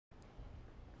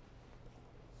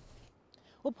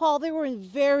Well, Paul, they were in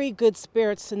very good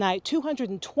spirits tonight.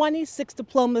 226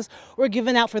 diplomas were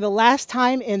given out for the last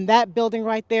time in that building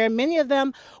right there. Many of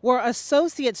them were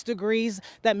associate's degrees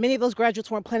that many of those graduates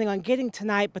weren't planning on getting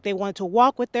tonight, but they wanted to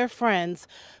walk with their friends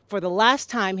for the last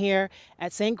time here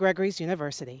at St. Gregory's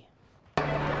University.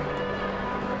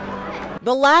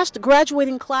 The last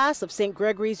graduating class of St.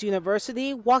 Gregory's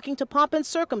University walking to Pomp and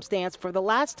Circumstance for the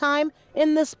last time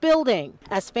in this building.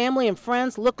 As family and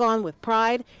friends look on with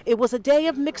pride, it was a day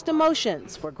of mixed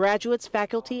emotions for graduates,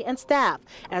 faculty, and staff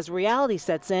as reality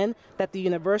sets in that the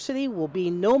university will be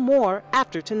no more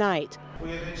after tonight. We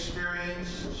have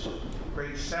experienced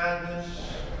great sadness,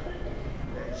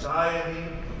 anxiety,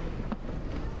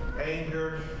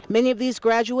 anger. Many of these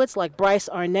graduates, like Bryce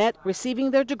Arnett,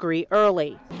 receiving their degree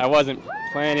early. I wasn't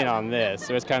planning on this.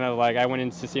 It was kind of like I went in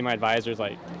to see my advisors,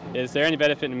 like, is there any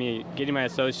benefit in me getting my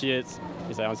associates?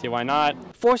 He said, I don't see why not.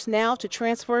 Forced now to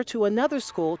transfer to another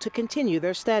school to continue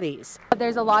their studies.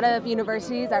 There's a lot of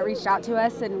universities that reached out to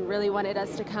us and really wanted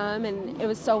us to come, and it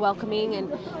was so welcoming,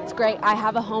 and it's great. I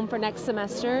have a home for next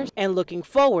semester. And looking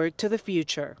forward to the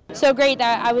future. So great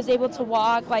that I was able to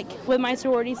walk with my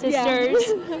sorority sisters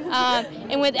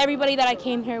and with everybody that I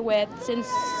came here with since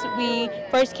we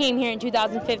first came here in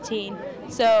 2015.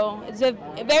 So it's a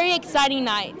very exciting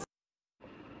night.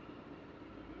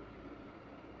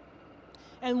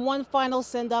 And one final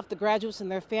send-off, the graduates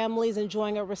and their families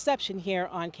enjoying a reception here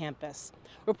on campus.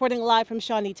 Reporting live from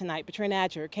Shawnee tonight, Patrina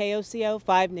Adger, KOCO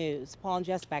 5 News. Paul and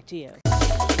Jess, back to you.